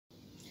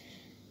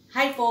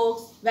Hi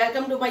folks,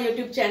 welcome to my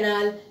YouTube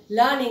channel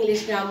Learn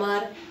English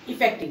Grammar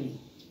Effectively.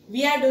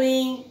 We are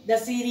doing the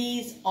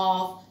series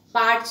of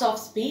parts of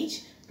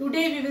speech.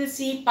 Today we will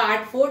see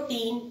part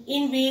 14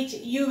 in which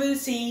you will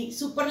see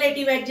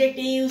superlative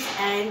adjectives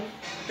and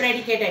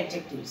predicate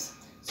adjectives.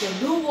 So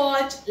do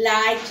watch,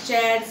 like,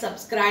 share,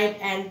 subscribe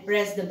and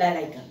press the bell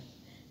icon.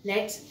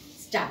 Let's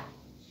start.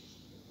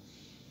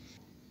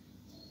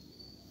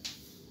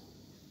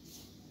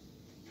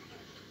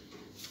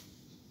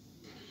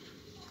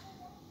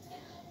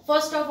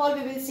 First of all,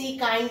 we will see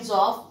kinds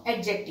of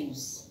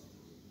adjectives.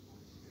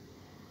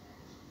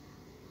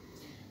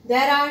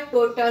 There are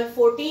total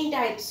 14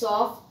 types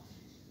of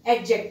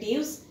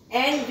adjectives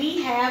and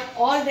we have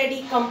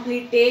already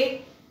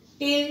completed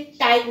till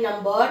type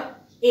number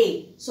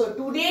A. So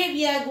today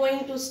we are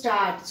going to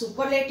start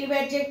superlative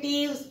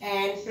adjectives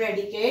and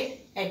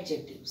predicate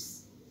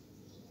adjectives.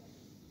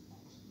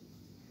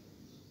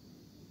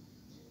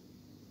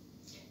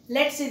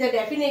 Let's see the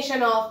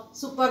definition of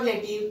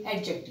superlative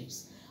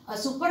adjectives. A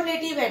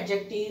superlative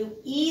adjective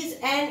is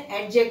an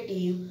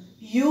adjective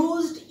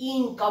used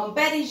in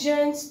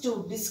comparisons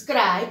to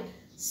describe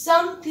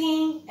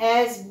something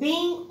as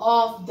being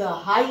of the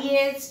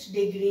highest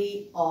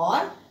degree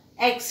or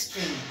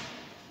extreme.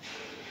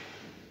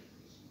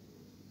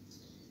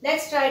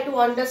 Let's try to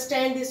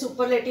understand the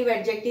superlative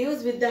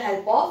adjectives with the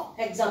help of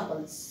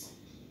examples.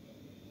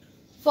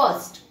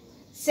 First,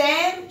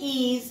 Sam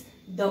is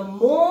the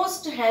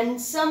most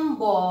handsome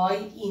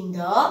boy in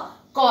the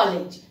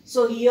college.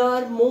 So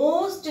here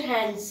most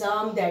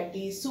handsome, that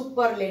is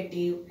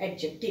superlative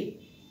adjective.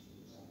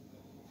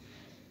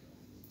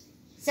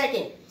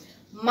 Second,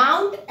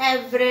 Mount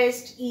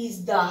Everest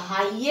is the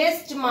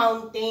highest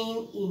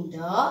mountain in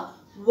the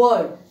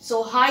world.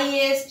 So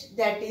highest,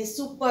 that is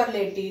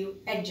superlative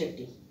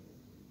adjective.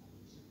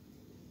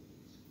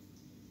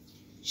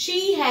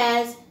 She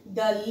has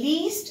the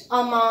least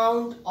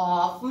amount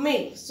of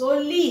milk. So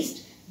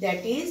least,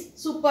 that is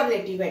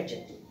superlative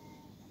adjective.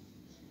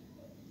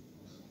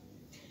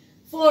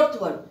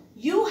 Fourth one,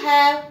 you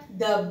have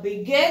the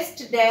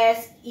biggest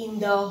desk in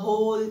the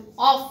whole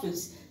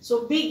office.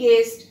 So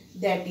biggest,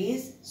 that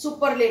is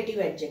superlative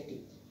adjective.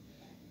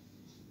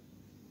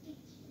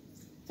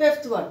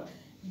 Fifth one,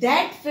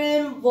 that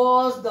film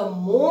was the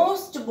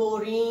most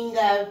boring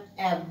I've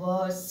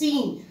ever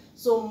seen.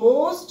 So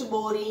most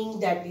boring,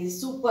 that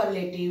is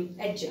superlative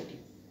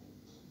adjective.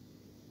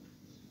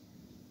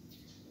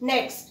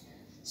 Next,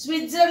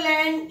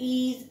 Switzerland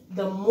is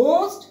the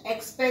most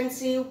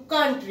expensive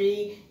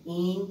country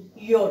in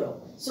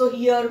Europe. So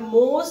here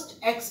most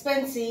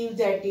expensive,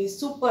 that is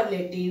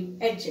superlative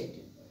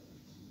adjective.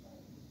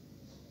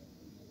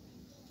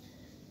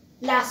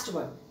 Last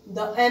one,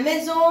 the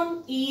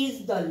Amazon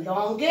is the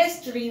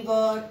longest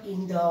river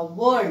in the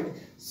world.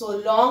 So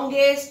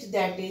longest,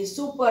 that is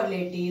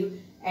superlative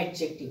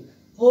adjective.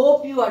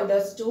 Hope you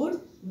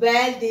understood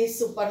well these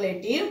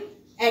superlative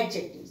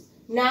adjectives.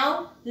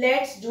 Now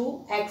let's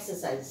do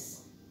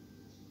exercise.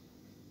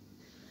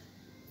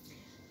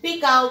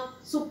 Pick out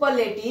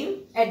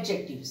superlative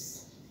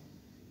adjectives.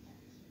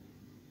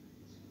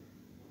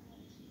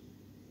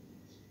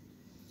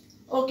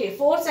 Okay,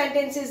 4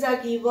 sentences are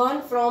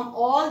given. From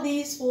all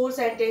these 4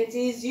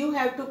 sentences, you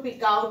have to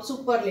pick out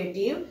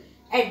superlative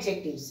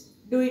adjectives.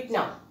 Do it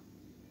now.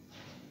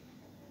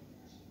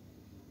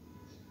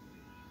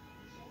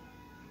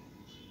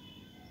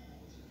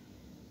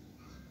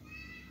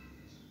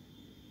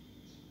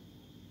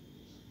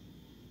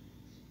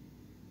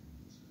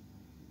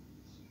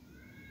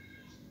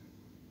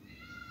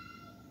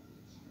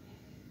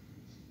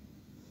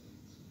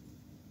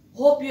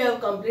 Hope you have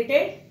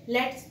completed.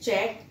 Let's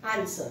check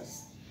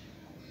answers.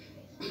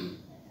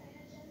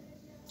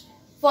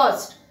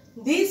 First,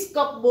 this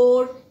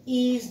cupboard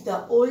is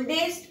the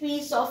oldest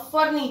piece of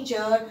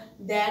furniture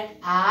that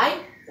I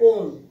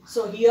own.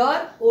 So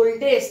here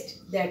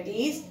oldest, that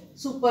is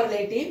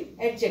superlative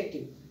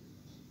adjective.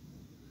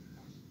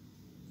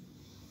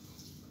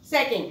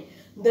 Second,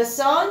 the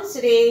sun's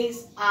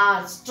rays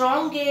are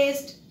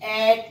strongest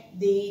at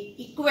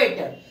the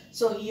equator.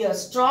 So here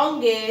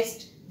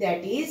strongest,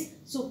 that is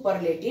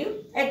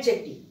superlative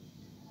adjective.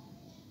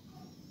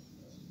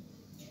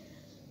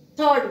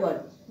 Third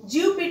one,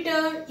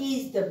 Jupiter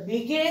is the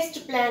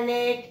biggest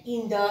planet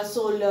in the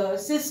solar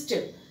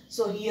system.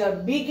 So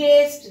here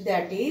biggest,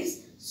 that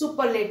is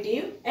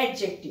superlative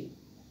adjective.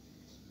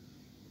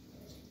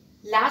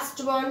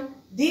 Last one,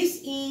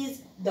 this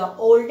is the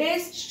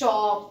oldest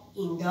shop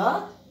in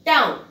the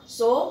town.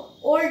 So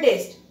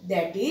oldest,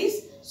 that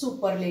is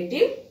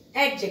superlative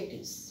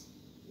adjectives.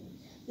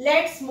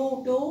 Let's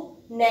move to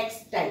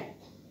next type,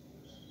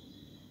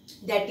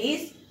 that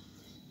is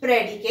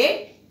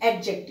predicate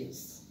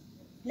adjectives.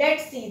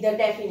 Let's see the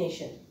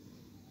definition.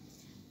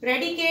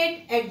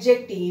 Predicate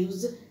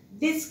adjectives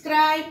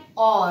describe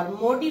or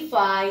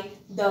modify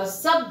the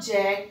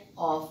subject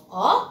of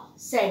a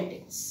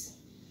sentence.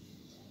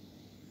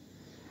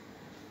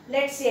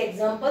 Let's see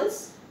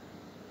examples.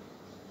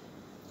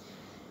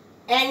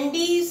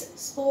 Andy's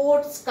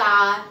sports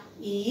car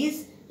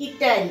is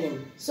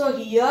Italian. So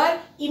here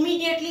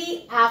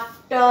immediately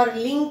after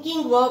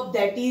linking verb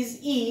that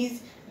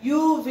is,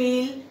 you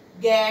will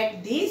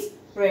get this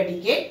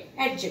predicate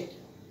adjective.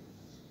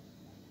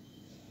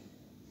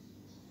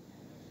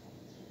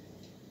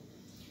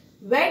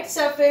 Wet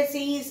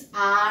surfaces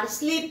are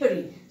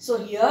slippery. So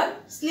here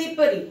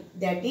slippery,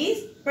 that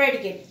is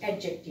predicate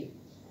adjective.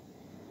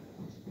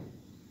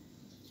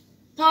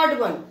 Third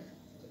one,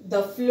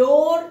 the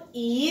floor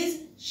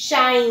is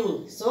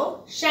shiny.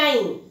 So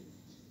shiny.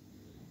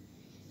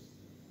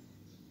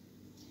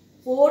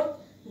 Fourth,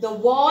 the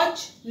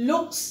watch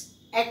looks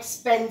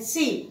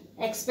expensive.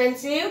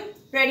 Expensive,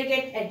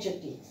 predicate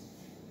adjective.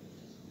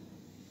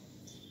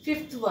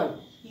 Fifth one,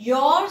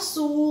 your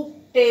soup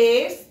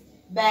tastes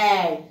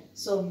bad.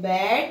 So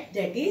bad,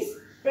 that is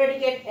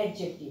predicate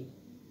adjective.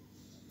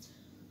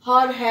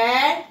 Her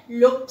hair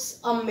looks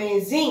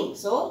amazing.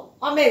 So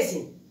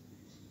amazing.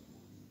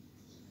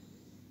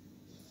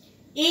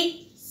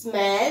 It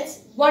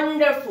smells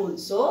wonderful.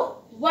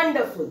 So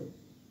wonderful.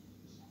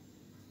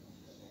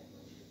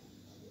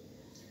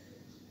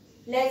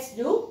 Let's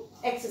do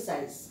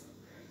exercise.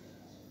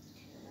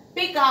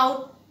 Pick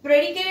out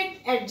predicate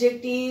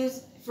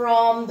adjectives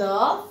from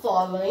the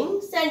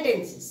following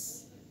sentences.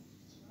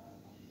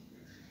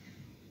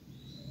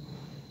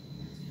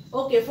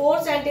 Okay,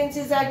 4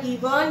 sentences are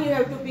given. You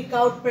have to pick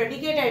out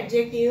predicate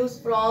adjectives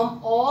from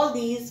all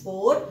these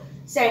 4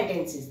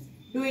 sentences.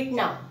 Do it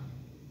now.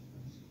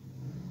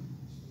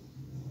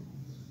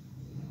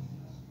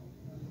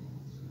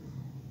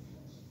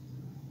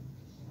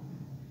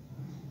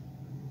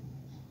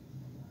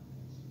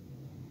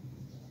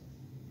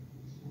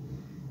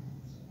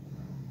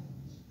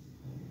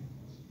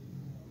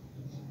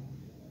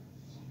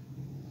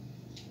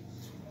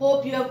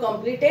 Hope you have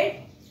completed.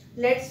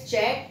 Let's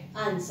check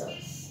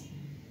answers.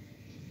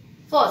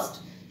 First,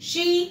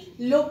 she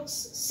looks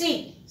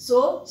sick.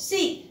 So,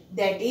 sick,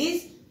 that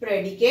is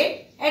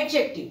predicate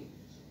adjective.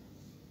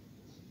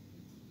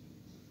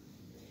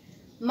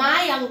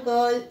 My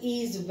uncle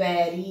is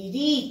very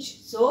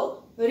rich.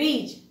 So,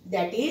 rich,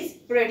 that is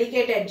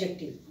predicate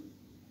adjective.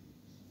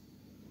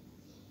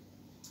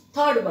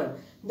 Third one,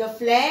 the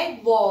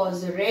flag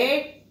was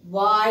red,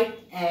 white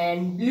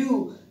and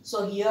blue.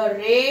 So, here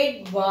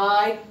red,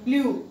 white,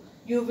 blue.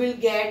 You will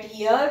get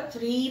here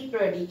 3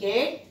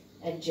 predicate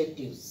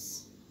adjectives.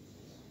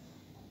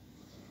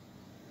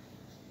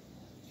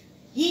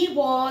 He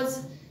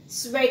was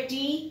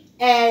sweaty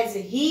as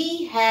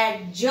he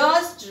had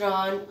just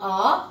run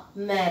a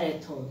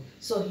marathon.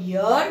 So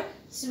here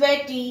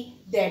sweaty,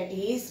 that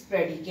is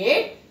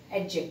predicate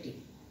adjective.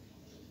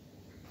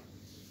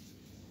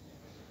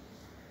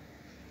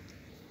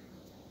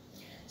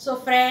 So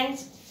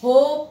friends,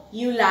 hope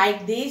you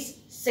like this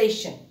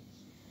session.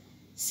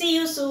 See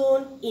you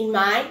soon in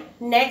my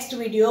next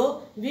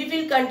video. We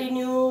will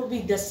continue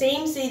with the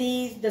same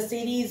series, the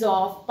series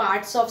of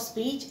parts of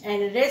speech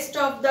and rest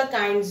of the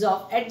kinds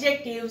of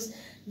adjectives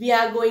we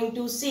are going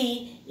to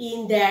see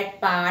in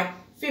that part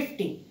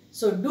 15.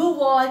 So do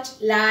watch,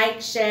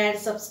 like, share,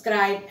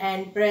 subscribe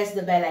and press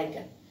the bell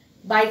icon.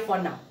 Bye for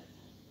now.